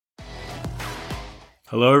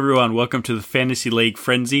Hello everyone, welcome to the Fantasy League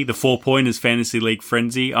Frenzy, the Four Pointers Fantasy League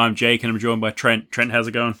Frenzy. I'm Jake and I'm joined by Trent. Trent, how's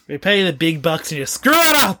it going? We pay you the big bucks and you screw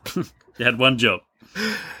it up! You had one job.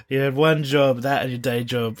 You had one job, that and your day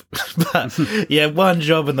job. But you had one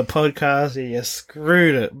job in the podcast and you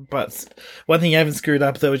screwed it. But one thing you haven't screwed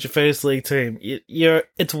up though is your Fantasy League team.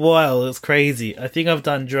 It's wild, it's crazy. I think I've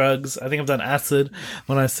done drugs, I think I've done acid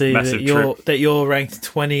when I see that you're ranked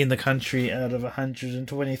 20 in the country out of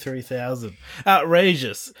 123,000.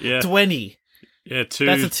 Outrageous. Yeah. 20. Yeah, 2.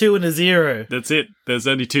 That's a 2 and a 0. That's it. There's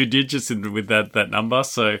only 2 digits with that number.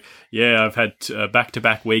 So, yeah, I've had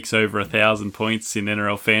back-to-back weeks over 1,000 points in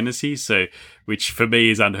NRL fantasy. So, which for me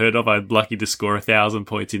is unheard of. I'm lucky to score 1,000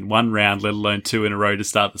 points in one round, let alone 2 in a row to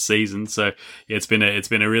start the season. So, yeah, it's been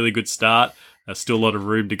a really good start. Still a lot of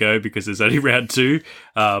room to go because there's only round 2.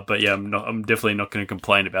 But yeah, I'm definitely not going to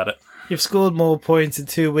complain about it. You've scored more points in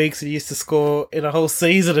 2 weeks than you used to score in a whole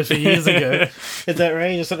season a few years ago. It's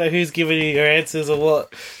outrageous. I don't know who's giving you your answers or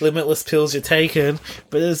what limitless pills you're taking,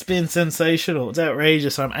 but it's been sensational. It's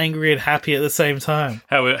outrageous. I'm angry and happy at the same time.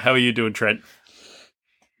 How are you doing, Trent?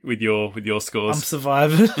 With your scores? I'm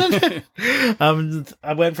surviving.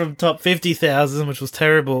 I went from top 50,000, which was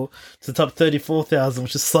terrible, to top 34,000,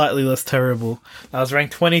 which is slightly less terrible. I was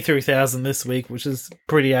ranked 23,000 this week, which is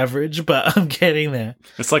pretty average, but I'm getting there.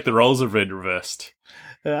 It's like the roles have been reversed.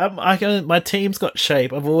 My team's got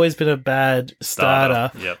shape. I've always been a bad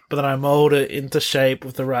starter, yep. But then I mold it into shape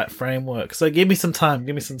with the right framework. So give me some time.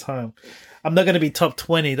 I'm not going to be top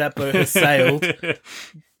 20. That boat has sailed.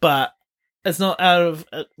 But it's not out of...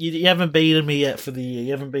 You haven't beaten me yet for the year. You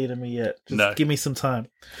haven't beaten me yet. Just give me some time.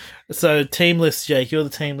 So, team list, Jake. You're the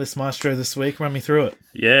team list maestro this week. Run me through it.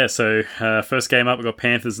 Yeah, so first game up, we've got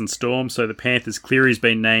Panthers and Storm. So, the Panthers, Cleary's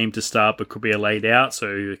been named to start, but could be a laid out.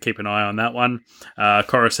 So, keep an eye on that one.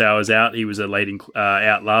 Coruscant is out. He was a late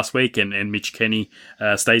out last week. And Mitch Kenny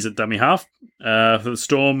stays at dummy half. For the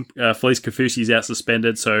Storm, Felice Kafusi's out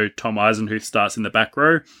suspended. So, Tom Eisenhuth starts in the back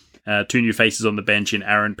row. 2 new faces on the bench in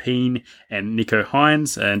Aaron Peen and Nico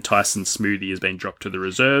Hines, and Tyson Smoothie has been dropped to the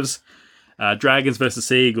reserves. Dragons versus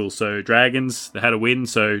Sea Eagles. So Dragons, they had a win,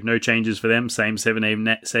 so no changes for them. Same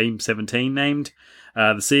 17 named.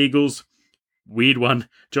 The Sea Eagles, weird one.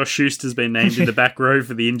 Josh Schuster's been named in the back row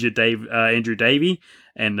for the injured Andrew Davey,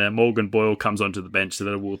 and Morgan Boyle comes onto the bench, so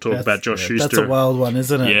that we'll talk about Josh Schuster. That's a wild one,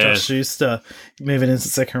 isn't it? Yeah. Josh Schuster moving into the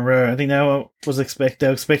second row. I think they were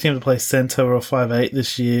expecting him to play centre or 5'8"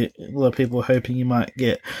 this year. A lot of people were hoping he might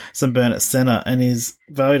get some burn at centre, and he's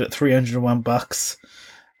valued at $301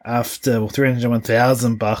 after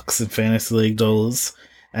 $301,000 in fantasy league dollars,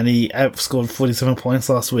 and he outscored 47 points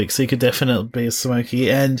last week, so he could definitely be a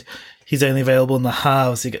smoky, and he's only available in the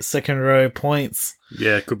halves. You get second row points.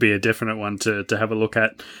 Yeah, it could be a definite one to have a look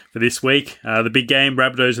at for this week. The big game,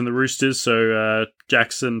 Rabbitohs and the Roosters. So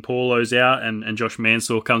Jackson Paulo's out and Josh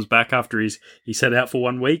Mansour comes back after he's set out for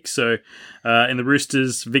 1 week. So in the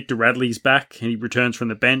Roosters, Victor Radley's back and he returns from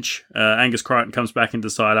the bench. Angus Crichton comes back into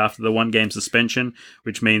side after the 1 game suspension,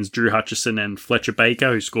 which means Drew Hutchison and Fletcher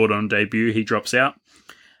Baker, who scored on debut, he drops out.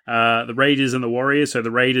 The Raiders and the Warriors. So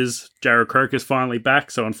the Raiders, Jared Croker's finally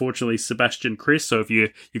back. So unfortunately, Sebastian Chris. So if you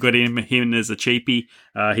got him as a cheapie,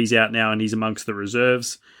 he's out now and he's amongst the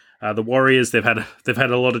reserves. The Warriors, they've had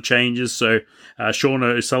a lot of changes. So Sean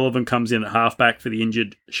O'Sullivan comes in at halfback for the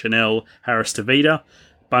injured Chanel Harris-Tavita.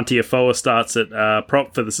 Bunty Afoa starts at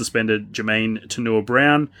prop for the suspended Jermaine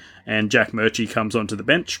Tanua-Brown, and Jack Murchie comes onto the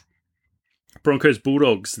bench. Broncos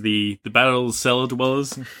Bulldogs, the battle of cellar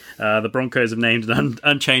dwellers. The Broncos have named an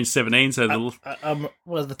unchanged 17. So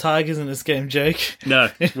the Tigers in this game, Jake?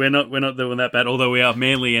 No, we're not doing that bad. Although we are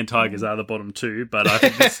Manly and Tigers are the bottom 2, but I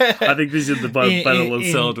think this is the battle of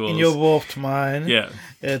cellar dwellers. In your warped mind, yeah,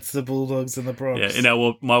 it's the Bulldogs and the Broncos. Yeah,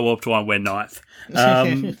 in my warped one, we're 9th.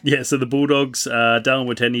 Yeah, so the Bulldogs, Dallin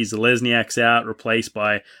Wateni's Lesniak's out, replaced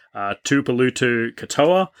by Tupalutu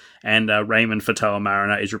Katoa, and Raymond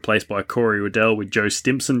Fatala-Mariner is replaced by Corey Waddell, with Joe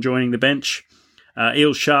Stimson joining the bench.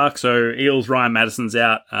 Eels Sharks, so Eels Ryan Madison's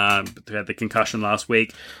out, they had the concussion last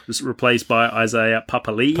week, was replaced by Isaiah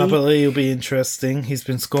Papali'i. Papali'i will be interesting. He's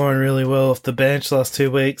been scoring really well off the bench last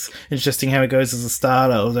 2 weeks. Interesting how he goes as a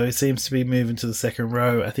starter, although he seems to be moving to the second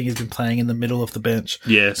row. I think he's been playing in the middle of the bench.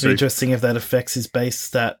 Yeah, so interesting if that affects his base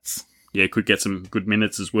stats. Yeah, could get some good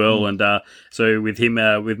minutes as well. And so with him,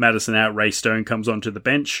 with Madison out, Ray Stone comes onto the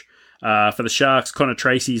bench. For the Sharks, Connor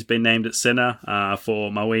Tracy's been named at centre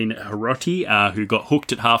for Maween Hiroti, who got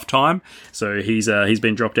hooked at half-time. So he's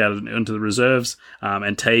been dropped out into the reserves.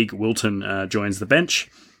 And Tague Wilton joins the bench.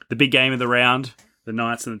 The big game of the round, the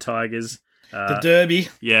Knights and the Tigers. The Derby.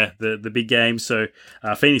 Yeah, the big game. So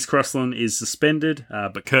Phoenix Crossland is suspended,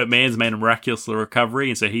 but Kurt Mann's made a miraculous recovery,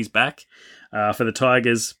 and so he's back. For the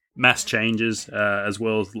Tigers, mass changes as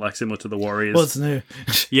well, like similar to the Warriors. What's new?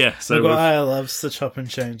 Yeah, so I love the chop and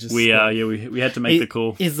changes. We had to make the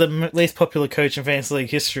call. He's the least popular coach in fantasy league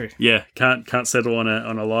history. Yeah, can't settle on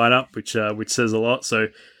a lineup, which says a lot. So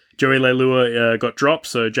Joey Leilua got dropped,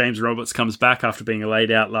 so James Roberts comes back after being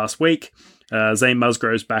laid out last week. Zane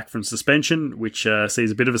Musgrove's back from suspension, which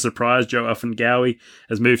sees a bit of a surprise. Joe Offengowie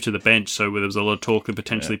has moved to the bench, so there was a lot of talk of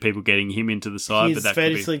potentially people getting him into the side. His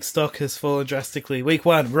fantasy league stock has fallen drastically. Week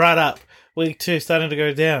 1, right up. Week 2, starting to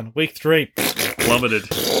go down. Week 3, plummeted.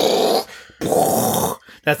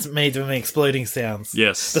 That's me doing the exploding sounds.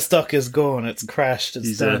 Yes. The stock is gone. It's crashed.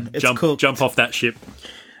 It's done. It's cooked. Jump off that ship.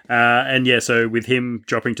 And yeah, so with him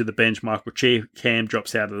dropping to the bench, Michael Cam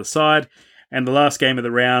drops out of the side. And the last game of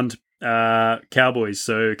the round, Cowboys.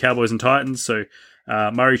 So Cowboys and Titans. So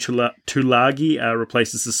Murray Tulagi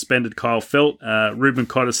replaces suspended Kyle Felt. Ruben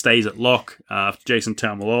Cotter stays at lock. Jason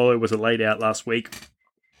Taumalolo was laid out last week.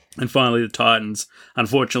 And finally, the Titans.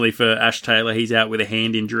 Unfortunately for Ash Taylor, he's out with a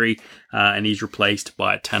hand injury, and he's replaced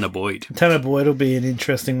by Tanner Boyd. Tanner Boyd will be an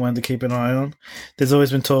interesting one to keep an eye on. There's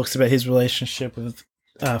always been talks about his relationship with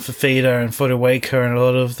Fafita and Fodawaker and a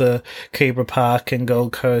lot of the Kibra Park and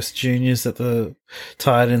Gold Coast juniors that the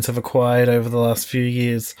Titans have acquired over the last few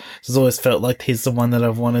years. It's always felt like he's the one that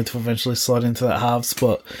I've wanted to eventually slot into that half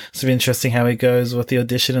spot. It's been interesting how he goes with the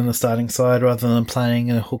audition in the starting side rather than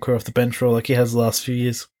playing a hooker off the bench role like he has the last few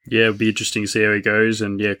years. Yeah, it'll be interesting to see how he goes,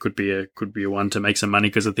 and yeah, could be a one to make some money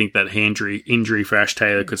because I think that hand injury for Ash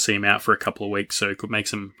Taylor could see him out for a couple of weeks, so it could make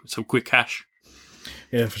some quick cash.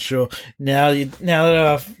 Yeah, for sure. Now that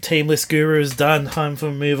our team list guru is done, time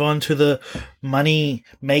for move on to the money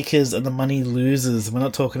makers and the money losers. We're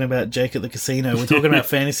not talking about Jake at the casino. We're talking about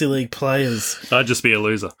fantasy league players. I'd just be a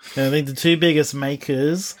loser. And I think the two biggest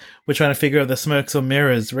makers, we're trying to figure out the smokes or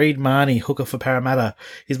mirrors. Reed Marnie, hooker for Parramatta.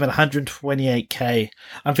 He's made 128k.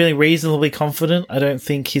 I'm feeling reasonably confident. I don't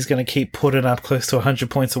think he's going to keep putting up close to 100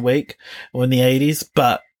 points a week or in the 80s,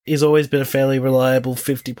 but he's always been a fairly reliable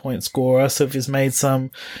 50-point scorer, so if he's made some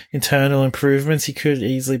internal improvements, he could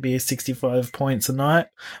easily be 65 points a night,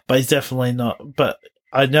 but he's definitely not. But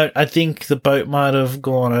I think the boat might have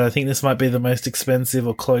gone, and I think this might be the most expensive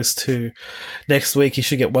or close to. Next week, he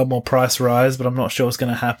should get one more price rise, but I'm not sure what's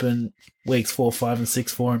going to happen weeks 4, 5, and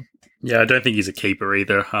 6 for him. Yeah, I don't think he's a keeper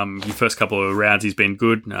either. The first couple of rounds he's been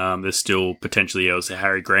good. There's still potentially also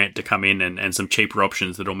Harry Grant to come in and some cheaper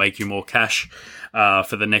options that'll make you more cash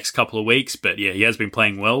for the next couple of weeks. But yeah, he has been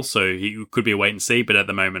playing well, so he could be a wait and see. But at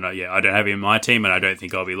the moment, I don't have him in my team, and I don't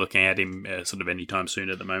think I'll be looking at him sort of anytime soon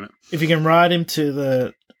at the moment. If you can ride him to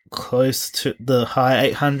the close to the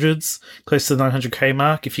high 800s, close to the 900k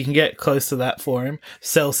mark, if you can get close to that for him,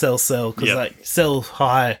 sell, because sell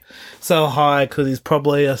high because he's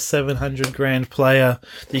probably a 700 grand player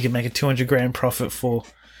that you can make a 200 grand profit for.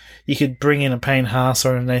 You could bring in a Payne Haas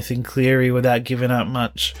or a Nathan Cleary without giving up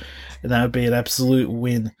much, and that would be an absolute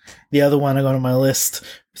win. The other one I got on my list,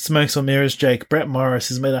 smokes or mirrors, Jake. Brett Morris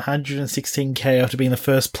has made 116k after being the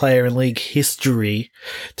first player in league history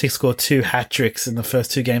to score 2 hat-tricks in the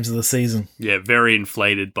first 2 games of the season. Yeah, very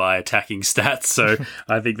inflated by attacking stats, so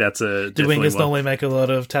I think that's a Do wingers normally make a lot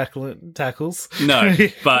of tackles? No,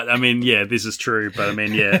 but I mean, yeah, this is true, but I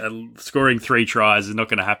mean, yeah, scoring 3 tries is not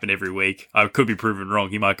going to happen every week. I could be proven wrong.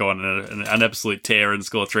 He might go on an absolute tear and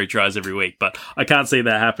score 3 tries every week, but I can't see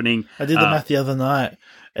that happening. I did the math the other night.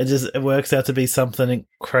 It works out to be something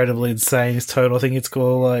incredibly insane. His total, I think it's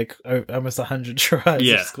scored like almost 100 tries.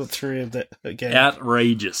 Yeah. Scored 3 of that again.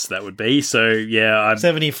 Outrageous, that would be. So, yeah.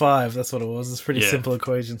 75, that's what it was. It's a pretty simple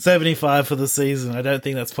equation. 75 for the season. I don't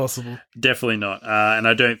think that's possible. Definitely not. And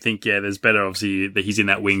I don't think, there's better, obviously, that he's in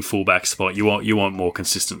that wing fullback spot. You want more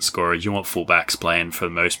consistent scorers. You want fullbacks playing for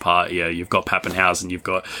the most part. Yeah, you've got Pappenhausen, you've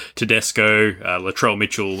got Tedesco, Latrell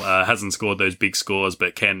Mitchell hasn't scored those big scores,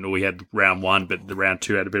 but we had round 1, but the round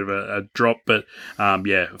 2 had a bit of a drop. But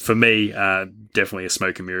for me, definitely a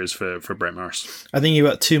smoke and mirrors for Brett Morris. I think you've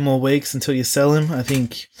got 2 more weeks until you sell him. I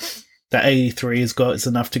think that 83 he's got is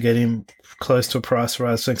enough to get him close to a price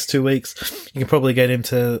rise for the next 2 weeks. You can probably get him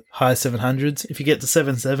to high 700s. If you get to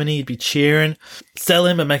 770, you'd be cheering. Sell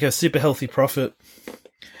him and make a super healthy profit.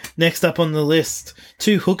 Next up on the list,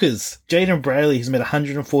 2 hookers. Jaden Brayley, who's made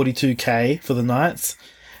 142k for the Knights,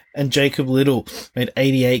 and Jacob Little made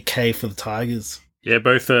 88k for the Tigers. Yeah,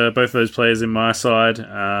 both those players in my side.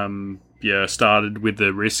 started with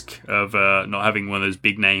the risk of not having one of those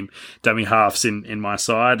big name dummy halves in my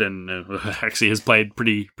side, and actually has played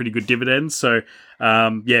pretty good dividends. So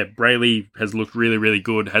Brayley has looked really, really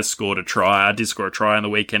good, has scored a try. I did score a try on the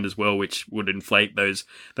weekend as well, which would inflate those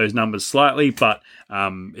numbers slightly, but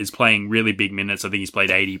is playing really big minutes. I think he's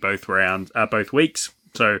played 80 both weeks.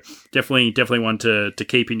 So definitely one to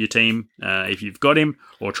keep in your team if you've got him,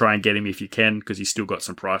 or try and get him if you can, because he's still got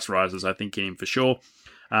some price rises, I think, in him for sure.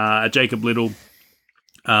 Jacob Little,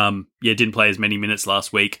 didn't play as many minutes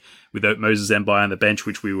last week without Moses Mbai on the bench,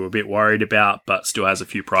 which we were a bit worried about, but still has a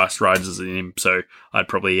few price rises in him, so I'd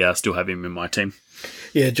probably still have him in my team.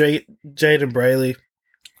 Yeah, Jaden Brayley.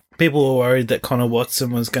 People were worried that Connor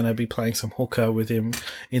Watson was going to be playing some hooker with him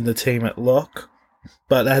in the team at lock,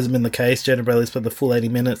 but that hasn't been the case. Jaden Brayley's played the full 80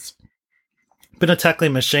 minutes. Been a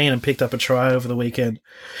tackling machine and picked up a try over the weekend,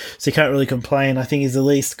 so you can't really complain. I think he's at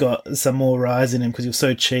least got some more rise in him because he was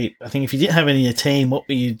so cheap. I think if you didn't have any in your team, what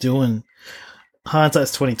were you doing?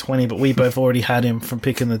 Hindsight's 2020, but we both already had him from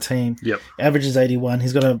picking the team. Yep. Average is 81.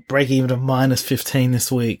 He's got a break even of minus 15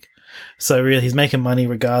 this week. So really, he's making money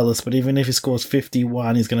regardless, but even if he scores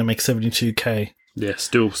 51, he's going to make 72k. Yeah,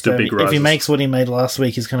 still big rises. If he makes what he made last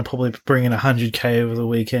week, he's going to probably bring in 100k over the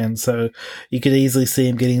weekend. So you could easily see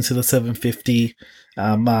him getting to the 750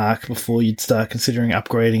 mark before you'd start considering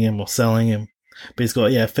upgrading him or selling him. But he's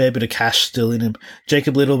got, a fair bit of cash still in him.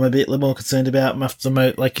 Jacob Little, I'm a bit more concerned about.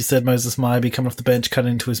 Like you said, Moses Maibi coming off the bench,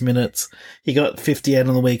 cutting into his minutes. He got 58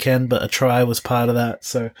 on the weekend, but a try was part of that.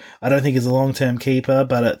 So I don't think he's a long-term keeper,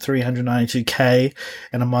 but at 392k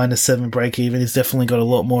and a minus 7 break-even, he's definitely got a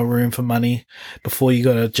lot more room for money before you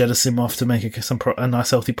got to jettison him off to make a nice,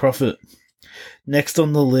 healthy profit. Next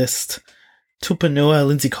on the list, Tupanua,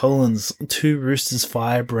 Lindsay Collins, 2 Roosters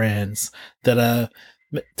firebrands that are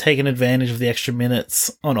taking advantage of the extra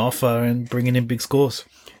minutes on offer and bringing in big scores.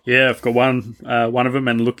 Yeah, I've got one of them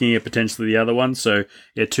and looking at potentially the other one. So,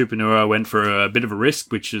 Tupanua went for a bit of a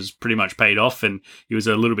risk, which has pretty much paid off, and he was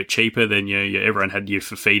a little bit cheaper than everyone had your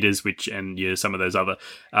Fafiters, and some of those other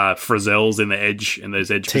Frizzels in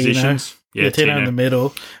those edge Tino. positions. Yeah, Tino in the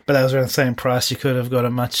middle, but that was around the same price. You could have got a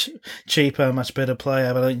much cheaper, much better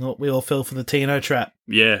player, but I think we all fell for the Tino trap.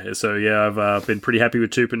 Yeah, so I've been pretty happy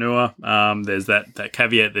with Tupanua. There's that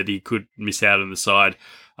caveat that he could miss out on the side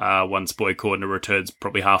once Boyd Cordner returns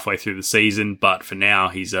probably halfway through the season, but for now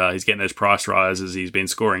he's getting those price rises. He's been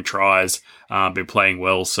scoring tries, been playing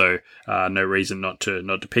well, so no reason not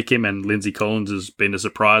to pick him. And Lindsay Collins has been a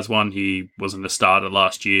surprise one. He wasn't a starter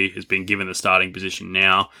last year, has been given the starting position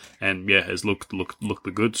now, and has looked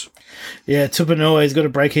the goods. Yeah, Tupanua, he's got a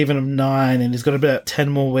break even of 9, and he's got about 10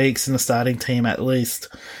 more weeks in the starting team at least.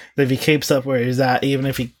 But if he keeps up where he's at, even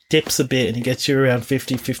if he dips a bit and he gets you around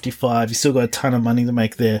 50, 55, you still got a ton of money to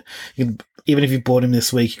make there. Even if you bought him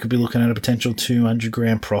this week, you could be looking at a potential 200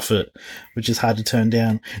 grand profit, which is hard to turn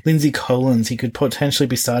down. Lindsay Collins, he could potentially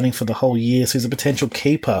be starting for the whole year, so he's a potential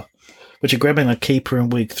keeper, which you're grabbing a keeper in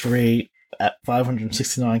week 3 at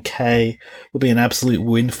 569k would be an absolute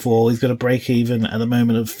windfall. He's got a break even at the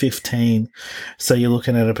moment of 15, so you're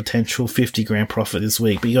looking at a potential 50 grand profit this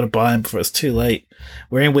week, but you got to buy him before it's too late.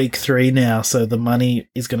 We're in week 3 now, so the money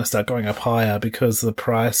is going to start going up higher because the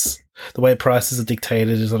way prices are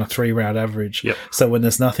dictated is on a 3-round average. Yep. So when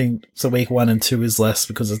there's nothing, so week 1 and 2 is less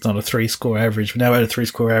because it's not a 3-score average. Now at a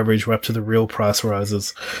 3-score average, we're up to the real price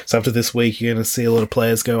rises. So after this week, you're going to see a lot of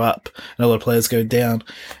players go up and a lot of players go down.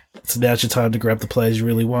 So now's your time to grab the players you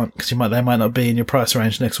really want, because they might not be in your price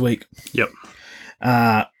range next week. Yep.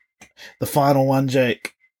 The final one,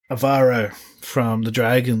 Jake, Avaro from the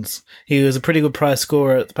Dragons. He was a pretty good price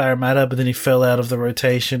scorer at the Parramatta, but then he fell out of the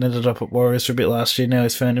rotation, ended up at Warriors for a bit last year. Now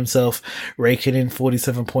he's found himself raking in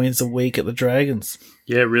 47 points a week at the Dragons.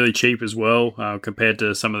 Yeah, really cheap as well, compared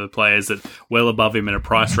to some of the players that well above him in a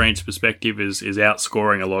price range perspective is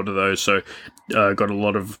outscoring a lot of those. So got a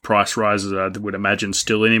lot of price rises, I would imagine,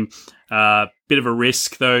 still in him. Bit of a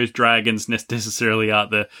risk, though. Dragons necessarily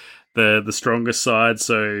aren't the strongest side,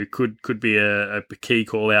 so could be a key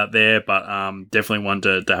call out there, but definitely one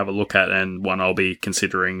to have a look at, and one I'll be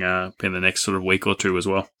considering in the next sort of week or two as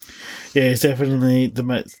well. Yeah, he's definitely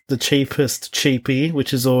the cheapest cheapie,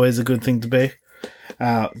 which is always a good thing to be.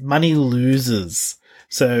 Money losers.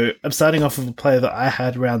 So I'm starting off with a player that I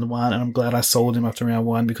had round 1, and I'm glad I sold him after round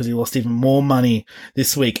 1 because he lost even more money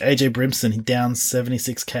this week. AJ Brimson, he down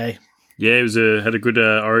 76k. Yeah, he had a good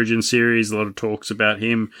Origin series. A lot of talks about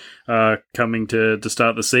him coming to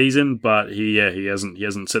start the season, but he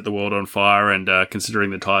hasn't set the world on fire. And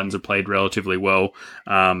considering the Titans have played relatively well,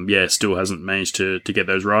 still hasn't managed to get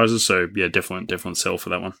those rises. So yeah, definitely sell for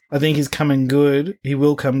that one. I think he's coming good. He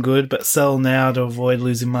will come good, but sell now to avoid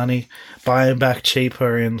losing money. Buy him back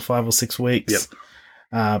cheaper in 5 or 6 weeks. Yep.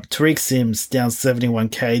 Tariq Sims down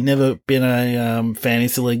 71k. Never been a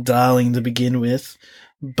fantasy league darling to begin with,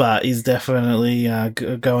 but he's definitely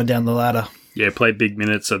going down the ladder. Yeah, played big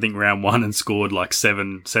minutes, I think round 1, and scored like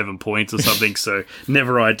seven points or something. So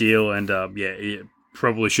never ideal, and he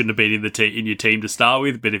probably shouldn't have been in your team to start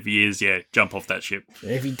with. But if he is, jump off that ship.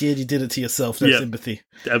 If he did, you did it to yourself. No sympathy.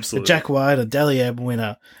 Absolutely. But Jack White, a Dally Ab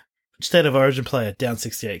winner. State of Origin player, down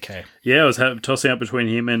 68k. Yeah, I was tossing up between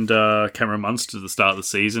him and Cameron Munster to the start of the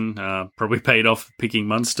season. Probably paid off picking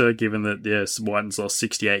Munster, given that, Whiten's lost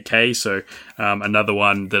 68k. So another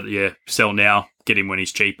one that, sell now, get him when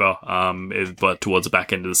he's cheaper, but towards the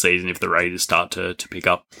back end of the season if the Raiders start to pick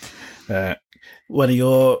up. What are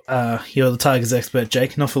you're the Tigers expert,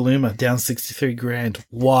 Jake Nofaluma, down 63 grand.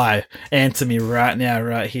 Why? Answer me right now,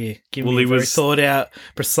 right here. Give me a very thought out,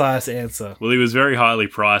 precise answer. Well, he was very highly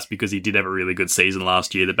priced because he did have a really good season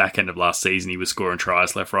last year. The back end of last season, he was scoring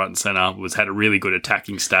tries left, right, and centre. Had a really good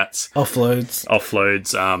attacking stats.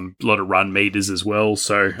 Offloads, a lot of run meters as well.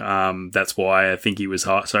 So that's why I think he was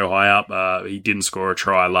so high up. He didn't score a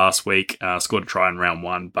try last week. Scored a try in round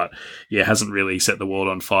 1, but hasn't really set the world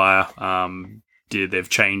on fire. They've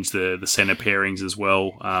changed the centre pairings as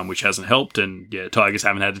well, which hasn't helped. And Tigers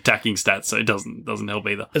haven't had attacking stats, so it doesn't help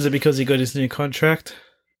either. Is it because he got his new contract?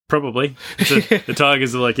 Probably. The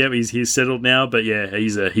Tigers are like, he's settled now, but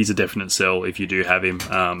he's a definite sell if you do have him.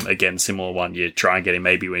 Again, similar one, try and get him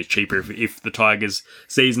maybe when he's cheaper if the Tigers'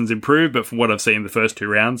 season's improved, but from what I've seen in the first 2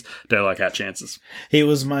 rounds, don't like our chances. He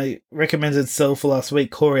was my recommended sell for last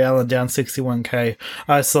week. Corey Allen down 61k.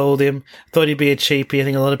 I sold him. Thought he'd be a cheapie. I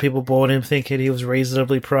think a lot of people bought him thinking he was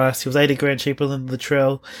reasonably priced. He was 80 grand cheaper than the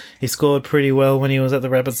Latrell. He scored pretty well when he was at the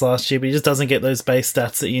Rapids last year, but he just doesn't get those base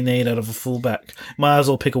stats that you need out of a fullback. Might as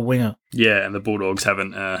well pick a winger. Yeah, and the Bulldogs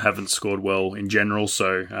haven't scored well in general,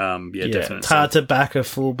 so definitely. It's hard to back a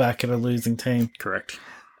fullback in a losing team. Correct.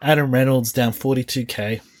 Adam Reynolds down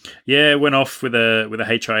 42k. Yeah, went off with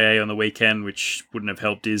a HIA on the weekend, which wouldn't have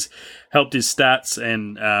helped his stats.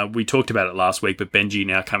 And we talked about it last week, but Benji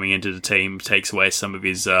now coming into the team takes away some of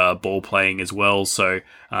his ball playing as well. So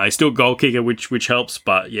he's still a goal kicker, which helps.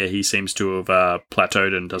 But he seems to have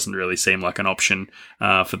plateaued and doesn't really seem like an option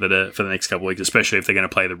for the next couple of weeks, especially if they're going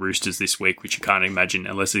to play the Roosters this week, which you can't imagine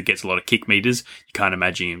unless it gets a lot of kick meters. You can't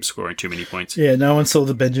imagine him scoring too many points. Yeah, no one saw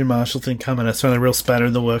the Benji Marshall thing coming. It's been a real spanner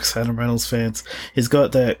in the works for Adam Reynolds fans. He's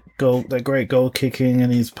got that great goal kicking,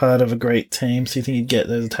 and he's part of a great team, so you think he'd get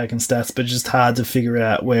those attacking stats, but it's just hard to figure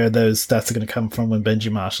out where those stats are going to come from when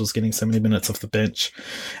Benji Marshall's getting so many minutes off the bench.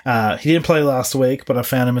 He didn't play last week, but I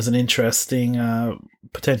found him as an interesting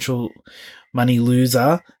potential money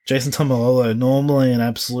loser. Jason Tomalolo, normally an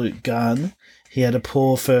absolute gun. He had a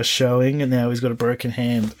poor first showing, and now he's got a broken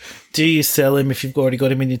hand. Do you sell him if you've already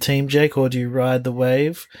got him in your team, Jake, or do you ride the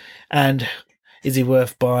wave? And is he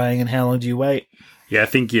worth buying, and how long do you wait? Yeah, I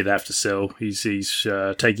think you'd have to sell. He's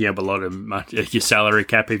taking up a lot of your salary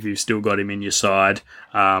cap if you've still got him in your side.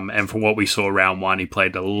 And from what we saw round 1, he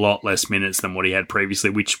played a lot less minutes than what he had previously,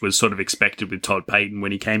 which was sort of expected with Todd Payton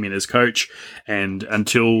when he came in as coach. And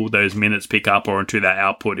until those minutes pick up or until that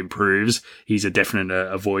output improves, he's a definite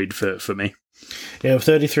avoid for me. Yeah, with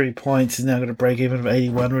 33 points, he's now got a break even of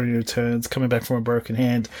 81 when he returns, coming back from a broken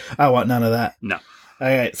hand. I want none of that. No.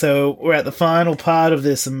 Okay, so we're at the final part of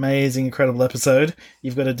this amazing, incredible episode.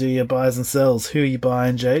 You've got to do your buys and sells. Who are you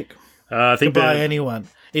buying, Jake? I think you can buy anyone.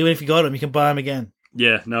 Even if you got him, you can buy him again.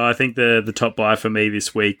 Yeah, no, I think the top buy for me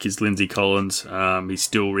this week is Lindsay Collins. He's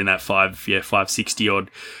still in that 560 odd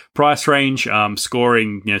price range,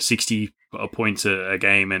 scoring 60 points a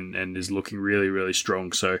game and is looking really, really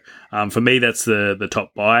strong. So for me, that's the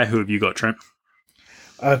top buy. Who have you got, Trent?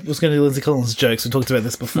 I was going to do Lindsay Collins jokes. We talked about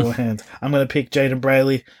this beforehand. I'm going to pick Jaden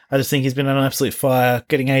Brayley. I just think he's been on an absolute fire,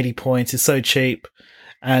 getting 80 points. He's so cheap,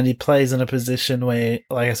 and he plays in a position where,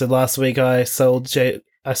 like I said last week, I sold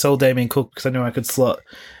Damien Cook because I knew I could slot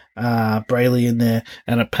Brayley in there,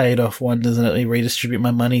 and it paid off wonders, and it redistribute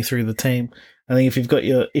my money through the team. I think if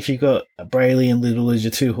you've got Brayley and Little as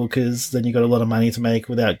your 2 hookers, then you've got a lot of money to make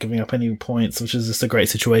without giving up any points, which is just a great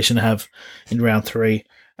situation to have in round 3.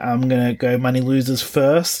 I'm going to go money losers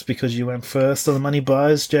first because you went first on the money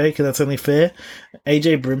buys, Jake, and that's only fair.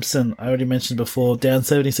 AJ Brimson, I already mentioned before, down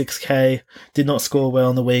 76k, did not score well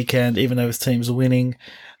on the weekend, even though his team's winning.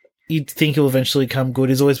 you'd think he'll eventually come good.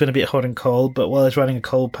 He's always been a bit hot and cold, but while he's running a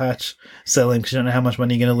cold patch, sell him because you don't know how much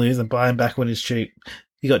money you're going to lose and buy him back when he's cheap.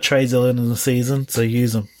 You got trades early in the season, so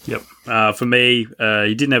use them. Yep. For me,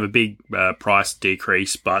 he didn't have a big price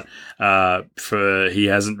decrease, but he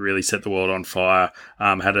hasn't really set the world on fire.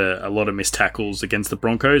 Had a lot of missed tackles against the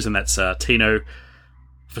Broncos, and that's Tino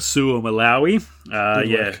Fasua Malawi.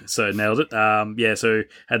 So nailed it. So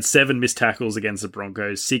had 7 missed tackles against the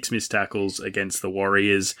Broncos, 6 missed tackles against the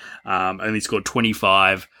Warriors. Only scored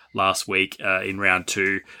 25 last week in round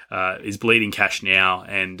 2. Is bleeding cash now,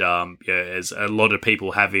 and as a lot of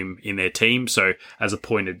people have him in their team, so as a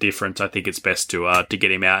point of difference, I think it's best to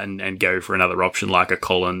get him out and go for another option like a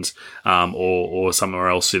Collins or somewhere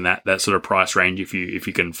else in that sort of price range if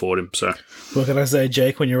you can afford him. So what can I say,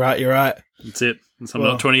 Jake? When you're right, you're right. That's it. I'm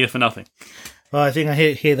not 20th for nothing. Well, I think I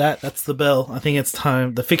hear that. That's the bell. I think it's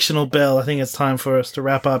time. The fictional bell. I think it's time for us to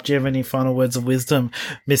wrap up. Do you have any final words of wisdom,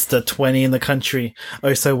 Mr. 20 in the country?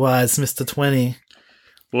 Oh, so wise, Mr. 20.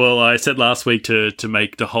 Well, I said last week to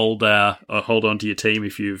hold on to your team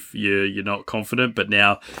if you're not confident, but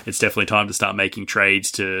now it's definitely time to start making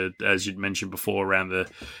trades to, as you'd mentioned before, around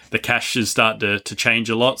the cash is starting to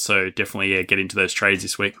change a lot. So definitely get into those trades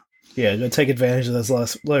this week. Yeah, go take advantage of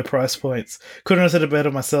those low price points. Couldn't have said it better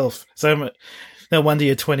myself. So no wonder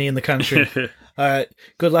you're 20 in the country. All right,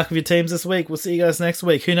 good luck with your teams this week. We'll see you guys next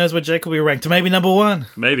week. Who knows where Jake will be ranked? Maybe number 1.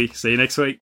 Maybe. See you next week.